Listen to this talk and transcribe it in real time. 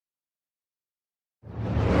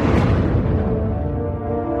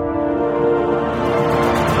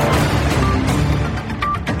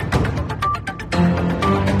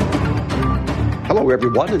Hello,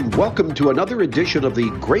 everyone, and welcome to another edition of the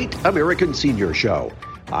Great American Senior Show.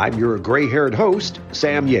 I'm your gray-haired host,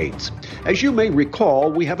 Sam Yates. As you may recall,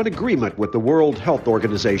 we have an agreement with the World Health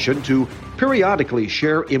Organization to periodically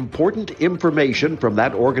share important information from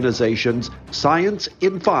that organization's Science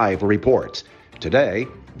in 5 reports. Today,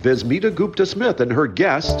 Vismita Gupta-Smith and her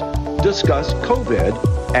guest discuss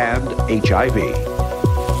COVID and HIV.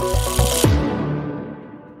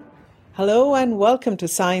 Hello and welcome to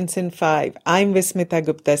Science in 5. I'm Vismita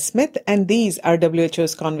Gupta-Smith and these are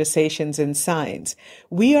WHO's Conversations in Science.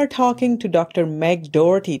 We are talking to Dr. Meg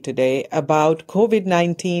Doherty today about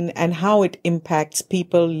COVID-19 and how it impacts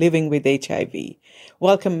people living with HIV.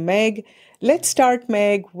 Welcome, Meg. Let's start,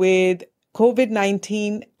 Meg, with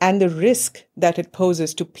COVID-19 and the risk that it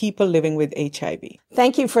poses to people living with HIV.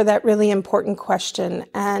 Thank you for that really important question.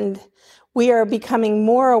 And we are becoming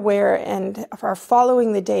more aware and are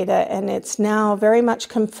following the data, and it's now very much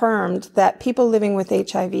confirmed that people living with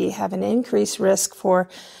HIV have an increased risk for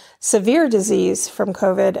severe disease from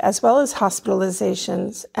COVID, as well as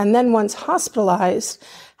hospitalizations, and then once hospitalized,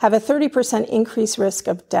 have a 30% increased risk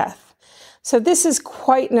of death. So this is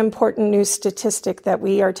quite an important new statistic that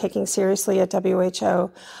we are taking seriously at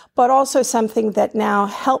WHO, but also something that now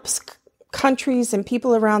helps countries and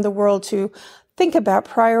people around the world to think about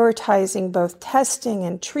prioritizing both testing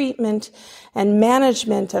and treatment and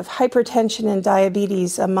management of hypertension and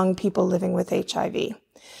diabetes among people living with HIV.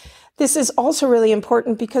 This is also really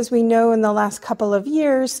important because we know in the last couple of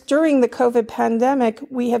years, during the COVID pandemic,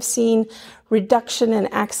 we have seen reduction in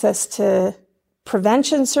access to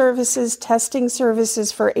prevention services, testing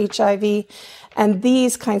services for HIV, and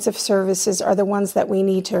these kinds of services are the ones that we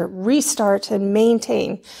need to restart and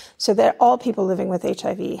maintain so that all people living with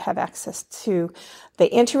HIV have access to the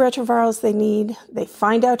antiretrovirals they need, they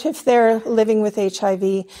find out if they're living with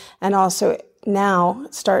HIV, and also now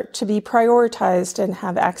start to be prioritized and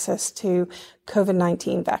have access to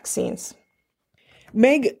COVID-19 vaccines.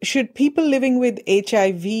 Meg, should people living with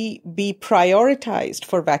HIV be prioritized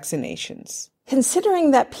for vaccinations?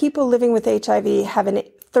 Considering that people living with HIV have a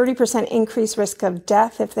 30% increased risk of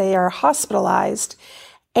death if they are hospitalized,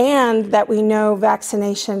 and that we know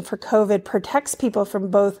vaccination for COVID protects people from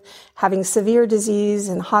both having severe disease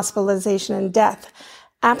and hospitalization and death,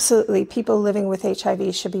 absolutely, people living with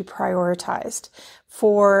HIV should be prioritized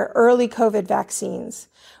for early COVID vaccines.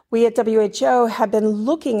 We at WHO have been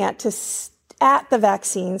looking at the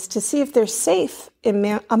vaccines to see if they're safe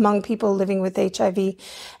among people living with HIV.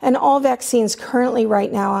 And all vaccines currently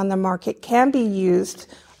right now on the market can be used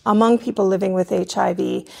among people living with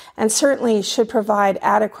HIV and certainly should provide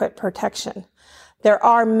adequate protection. There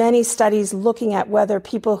are many studies looking at whether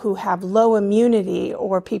people who have low immunity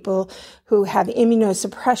or people who have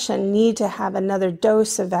immunosuppression need to have another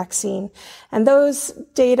dose of vaccine. And those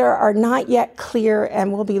data are not yet clear,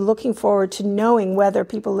 and we'll be looking forward to knowing whether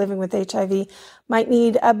people living with HIV might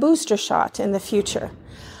need a booster shot in the future.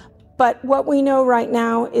 But what we know right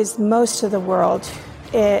now is most of the world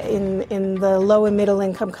in the low and middle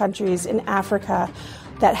income countries in Africa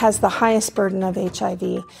that has the highest burden of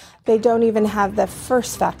HIV, they don't even have the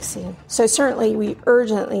first vaccine. So certainly we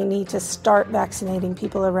urgently need to start vaccinating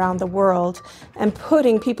people around the world and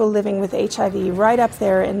putting people living with HIV right up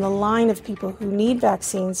there in the line of people who need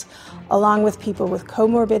vaccines, along with people with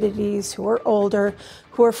comorbidities, who are older,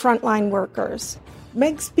 who are frontline workers.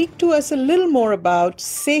 Meg, speak to us a little more about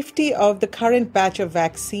safety of the current batch of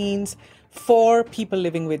vaccines for people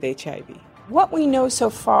living with HIV. What we know so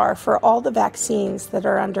far for all the vaccines that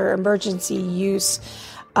are under emergency use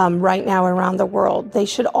right now around the world, they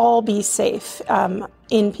should all be safe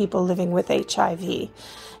in people living with HIV.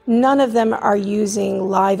 None of them are using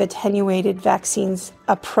live attenuated vaccines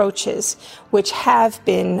approaches, which have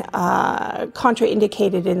been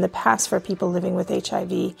contraindicated in the past for people living with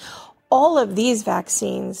HIV. All of these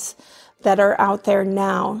vaccines that are out there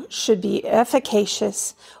now should be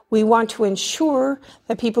efficacious. We want to ensure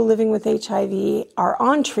that people living with HIV are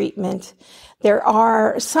on treatment. There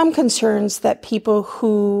are some concerns that people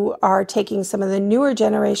who are taking some of the newer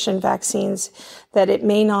generation vaccines, that it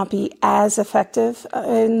may not be as effective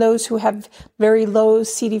in those who have very low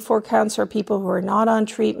CD4 counts or people who are not on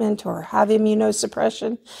treatment or have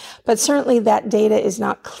immunosuppression. But certainly that data is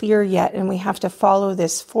not clear yet, and we have to follow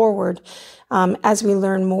this forward as we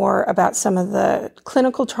learn more about some of the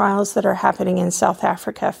clinical trials that are happening in South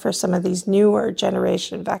Africa for some of these newer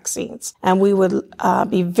generation vaccines. And we would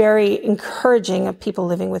be very encouraging of people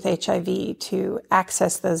living with HIV to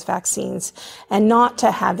access those vaccines and not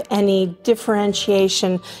to have any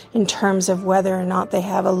differentiation in terms of whether or not they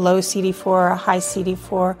have a low CD4 or a high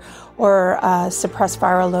CD4 or a suppressed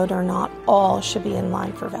viral load or not. All should be in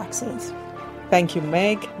line for vaccines. Thank you,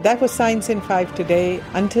 Meg. That was Science in 5 today.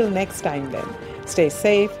 Until next time then, stay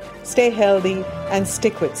safe, stay healthy, and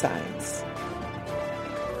stick with science.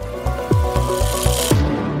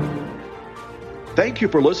 Thank you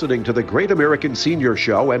for listening to the Great American Senior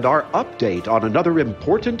Show and our update on another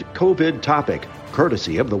important COVID topic,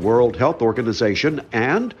 courtesy of the World Health Organization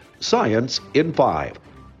and Science in 5.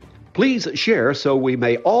 Please share so we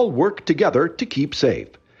may all work together to keep safe.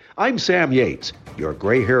 I'm Sam Yates, your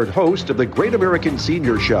gray-haired host of the Great American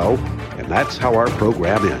Senior Show, and that's how our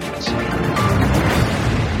program ends.